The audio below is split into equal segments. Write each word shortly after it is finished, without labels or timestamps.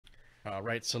All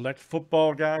right, select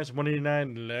football, guys.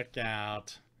 189, look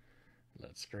out.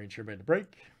 Let's screen share by the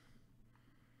break.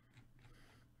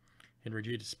 Henry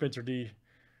G to Spencer D.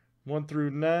 1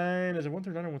 through 9. Is it 1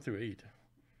 through 9 or 1 through 8?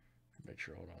 Make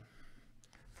sure, hold on.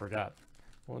 Forgot.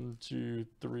 1, 2,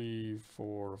 3,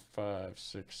 4, 5,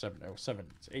 6, 7. Oh, 7.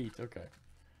 It's 8. Okay.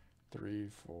 3,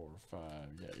 4, 5.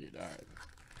 Yeah, 8. All right.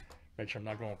 Make sure I'm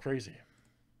not going crazy.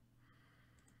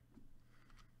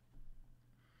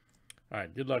 All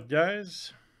right. Good luck,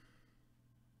 guys.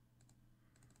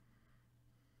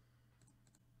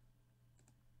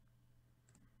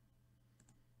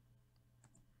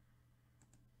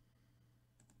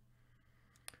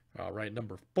 All right.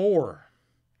 Number 4.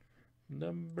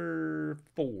 Number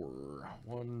 4.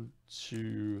 1,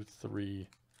 2, 3,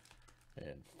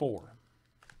 and 4.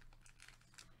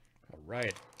 All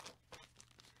right.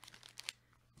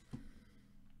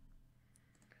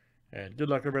 And good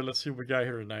luck, everybody. Let's see what we got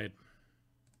here tonight.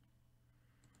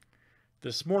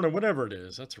 This morning, whatever it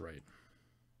is, that's right.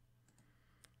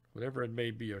 Whatever it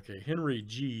may be. Okay, Henry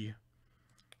G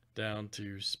down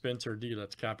to Spencer D.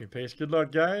 Let's copy and paste. Good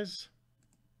luck, guys.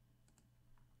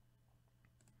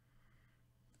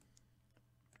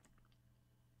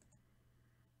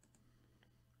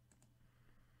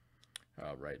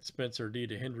 All right, Spencer D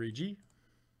to Henry G.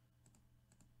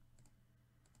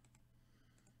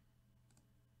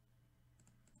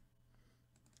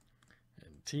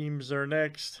 And teams are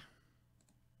next.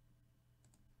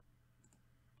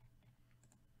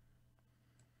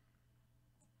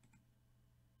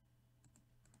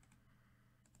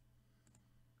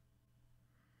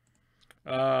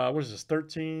 What is this?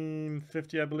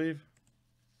 1350, I believe.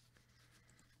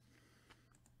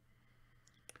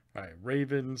 All right,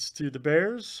 Ravens to the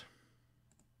Bears.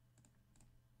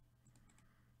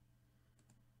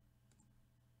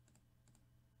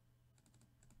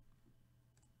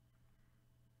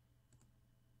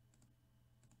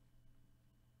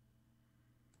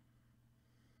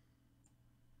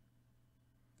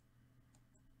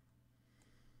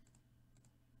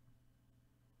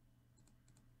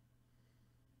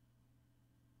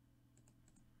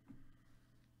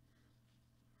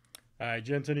 All right,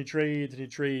 gents, any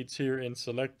trades here in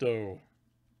Selecto?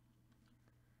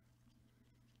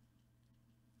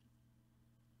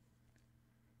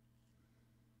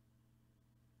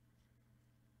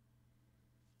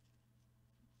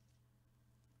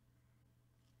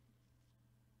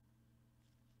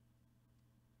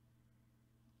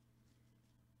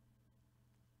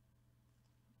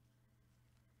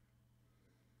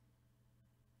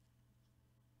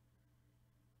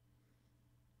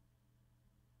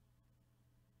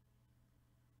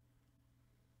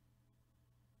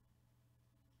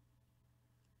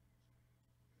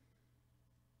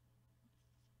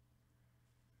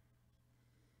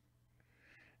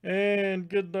 And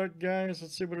good luck, guys.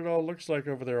 Let's see what it all looks like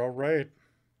over there. All right.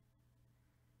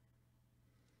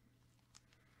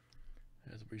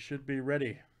 As we should be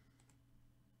ready.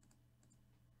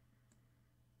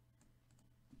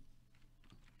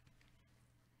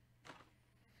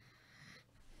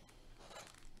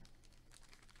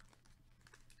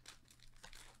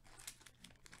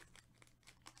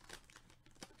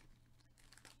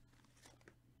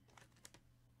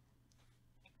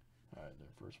 All right,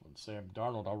 the first one, Sam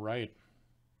Darnold. All right.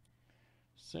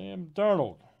 Sam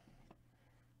Darnold.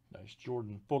 Nice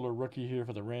Jordan Fuller rookie here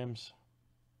for the Rams.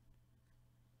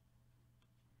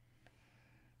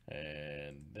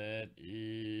 And that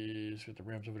is with the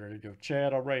Rams over there. There you go.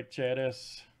 Chad. All right, Chad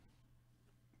S.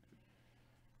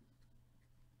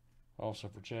 Also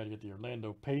for Chad, you get the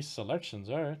Orlando Pace selections.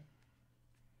 All right.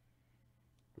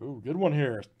 Ooh, good one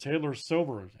here. Taylor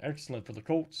Silver. Excellent for the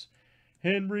Colts.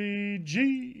 Henry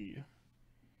G.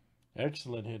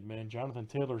 Excellent hit, man. Jonathan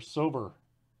Taylor Silver.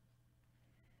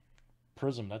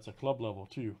 Prism. That's a club level,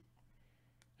 too.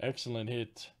 Excellent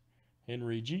hit.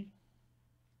 Henry G.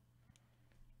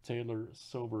 Taylor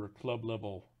Silver club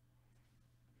level.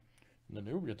 And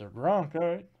then we get the Gronk. All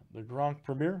right. The Gronk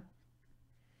Premier.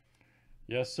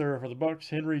 Yes, sir. For the Bucks,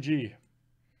 Henry G.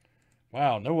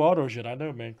 Wow, no autos yet. I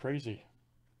know, man. Crazy.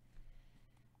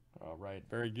 All right,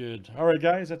 very good. All right,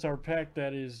 guys, that's our pack.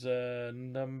 That is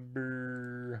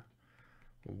number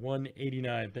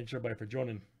 189. Thanks, everybody, for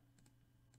joining.